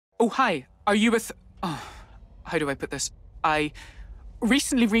Oh, hi. Are you with... Oh, how do I put this? I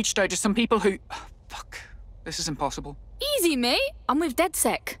recently reached out to some people who... Oh, fuck. This is impossible. Easy, mate. I'm with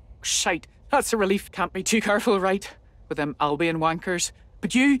DedSec. Shite. That's a relief. Can't be too careful, right? With them Albion wankers.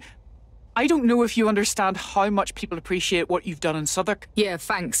 But you... I don't know if you understand how much people appreciate what you've done in Southwark. Yeah,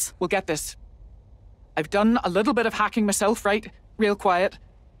 thanks. Well, get this. I've done a little bit of hacking myself, right? Real quiet.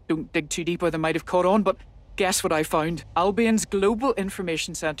 Don't dig too deep or they might have caught on, but guess what I found? Albion's global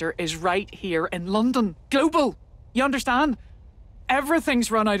information centre is right here in London. Global! You understand?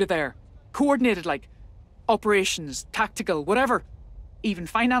 Everything's run out of there. Coordinated, like operations, tactical, whatever. Even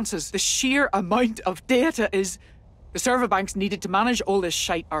finances. The sheer amount of data is... The server banks needed to manage all this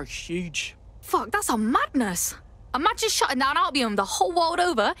shite are huge. Fuck, that's a madness. Imagine shutting down Albion the whole world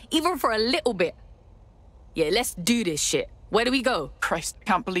over, even for a little bit. Yeah, let's do this shit. Where do we go? Christ, I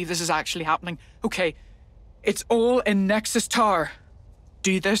can't believe this is actually happening. Okay, it's all in Nexus Tower.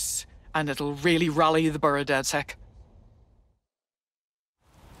 Do this, and it'll really rally the borough DedSec.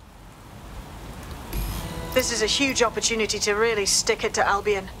 This is a huge opportunity to really stick it to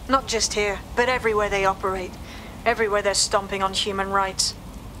Albion. Not just here, but everywhere they operate. Everywhere they're stomping on human rights.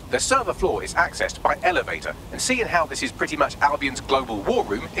 The server floor is accessed by elevator, and seeing how this is pretty much Albion's global war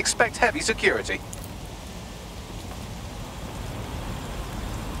room, expect heavy security.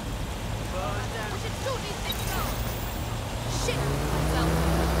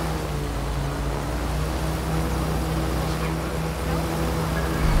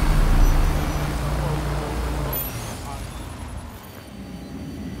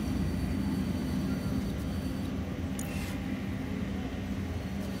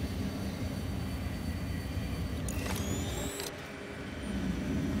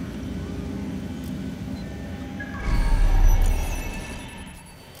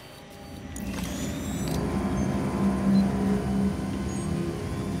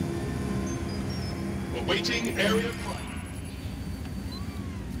 Awaiting area prime.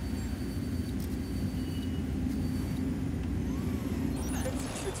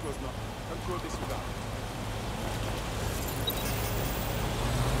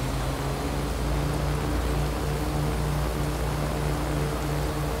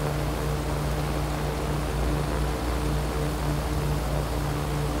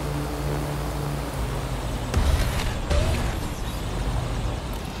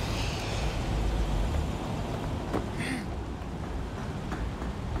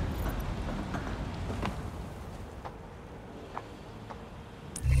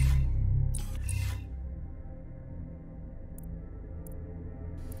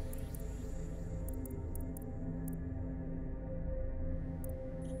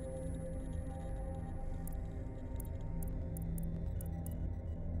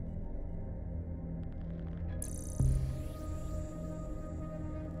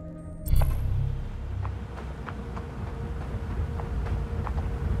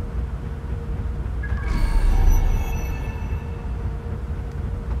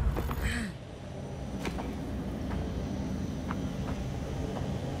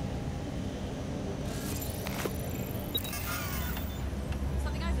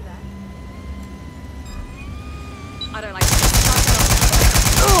 I don't like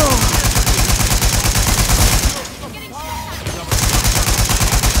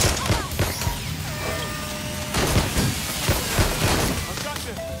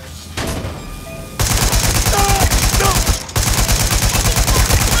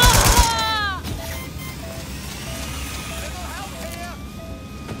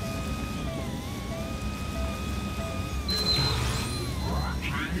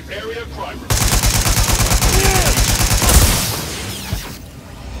Area crime.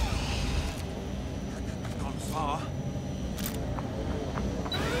 Gone far.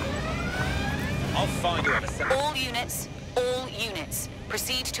 I'll find you in a second. All units,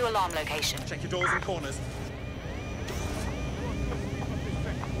 proceed to alarm location. Check your doors and corners.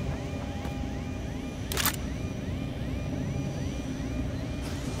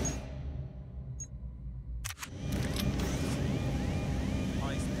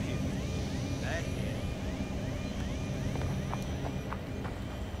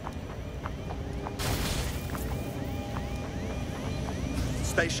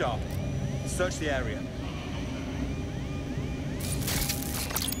 Stay sharp. Search the area.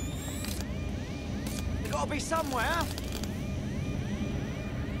 You gotta be somewhere.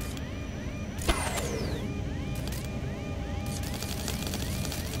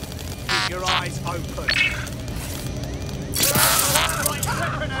 Keep your eyes open.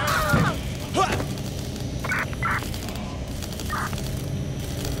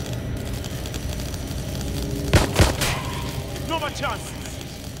 Not my chance.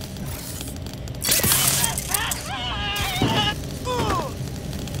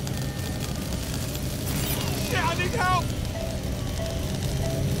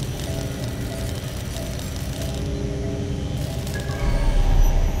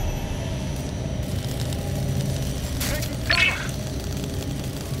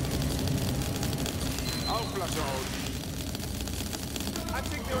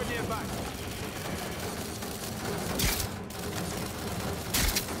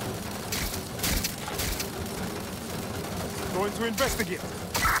 Going to investigate.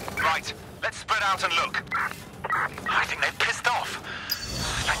 Right, let's spread out and look. I think they've pissed off.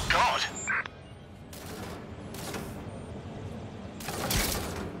 Thank God.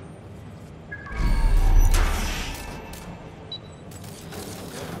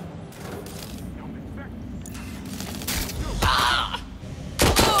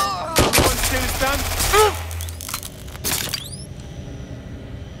 Everyone still stand.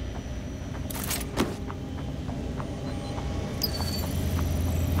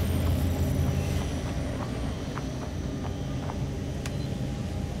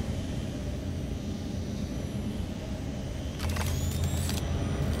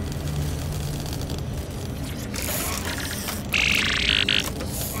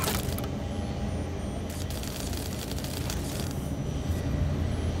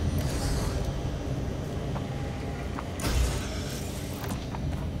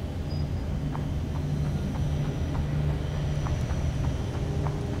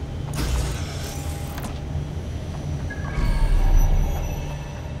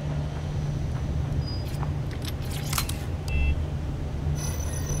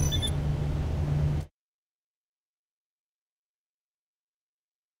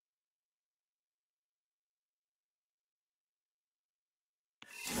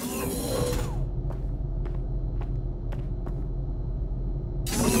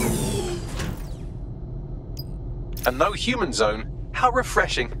 A no human zone? How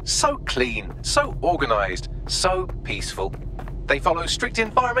refreshing. So clean, so organized, so peaceful. They follow strict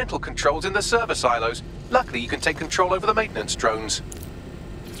environmental controls in the server silos. Luckily, you can take control over the maintenance drones.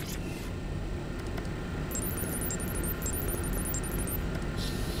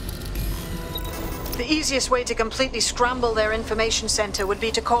 The easiest way to completely scramble their information center would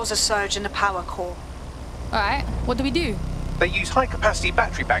be to cause a surge in the power core. Alright, what do we do? They use high-capacity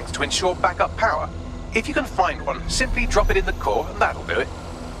battery banks to ensure backup power. If you can find one, simply drop it in the core and that'll do it.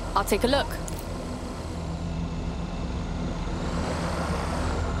 I'll take a look.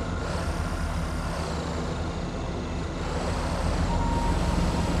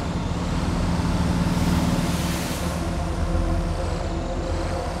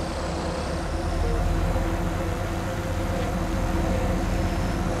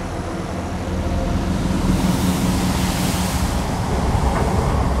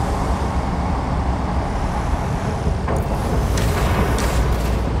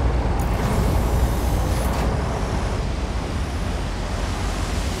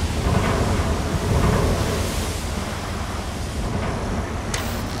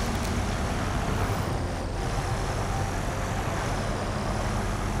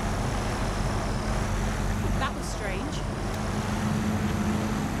 That was strange.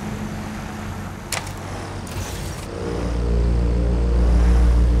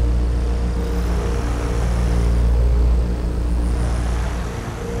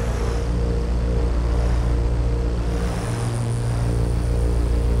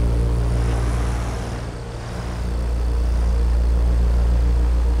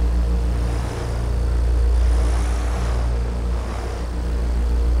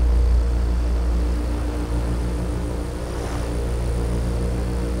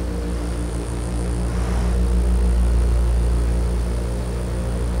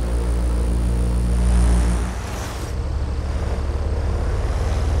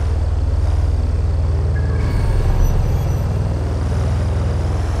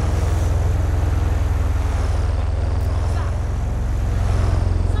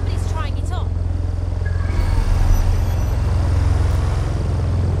 Somebody's trying it on.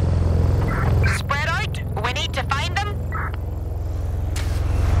 Spread out. We need to find them.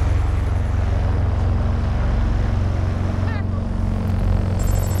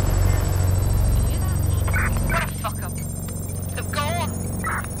 What a fuck up. They've gone.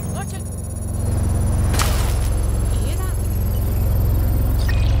 Watch it. You hear that?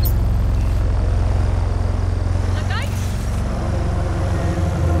 Look out!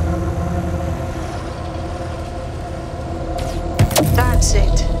 That's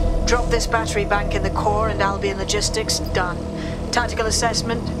it. Drop this battery bank in the core and Albion logistics, done. Tactical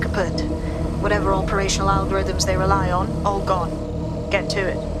assessment, kaput. Whatever operational algorithms they rely on, all gone. Get to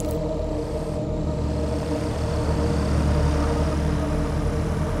it.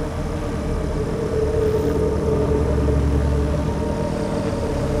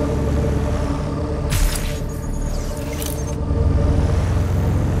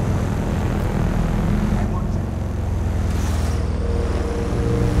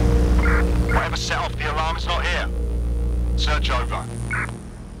 Whatever set off the alarm is not here. Search over.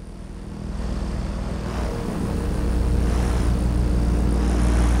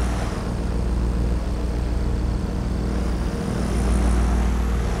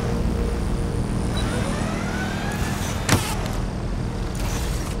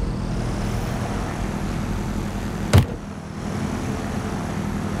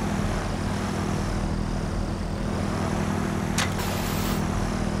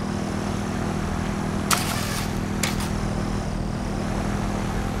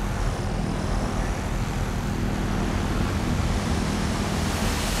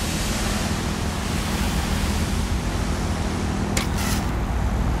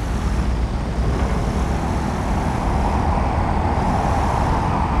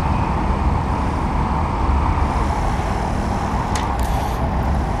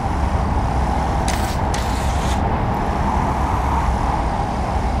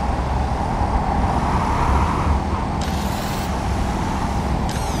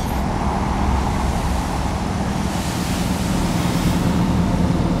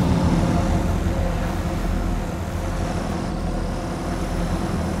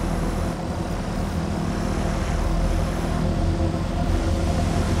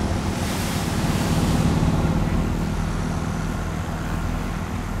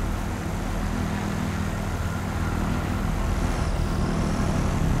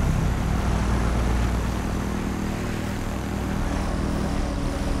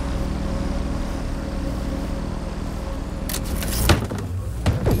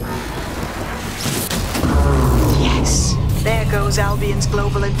 knows Albion's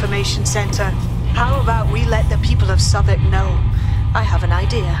Global Information Center. How about we let the people of Southwark know? I have an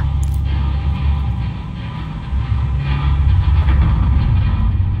idea.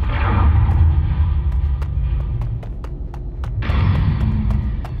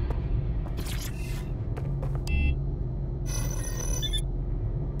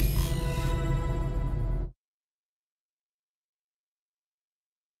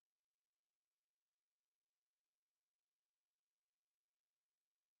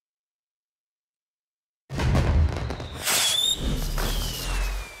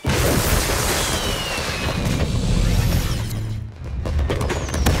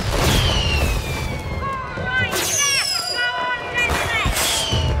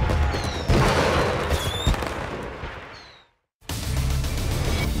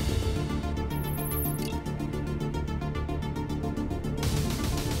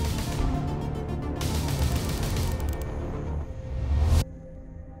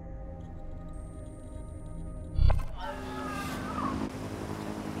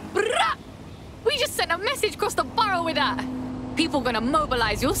 We just sent a message across the borough with that. People gonna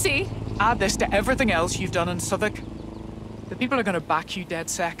mobilize, you'll see. Add this to everything else you've done in Southwark. The people are gonna back you dead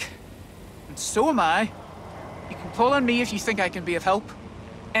sec. And so am I. You can call on me if you think I can be of help.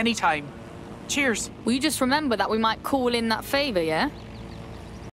 Anytime. Cheers. Will you just remember that we might call in that favor, yeah?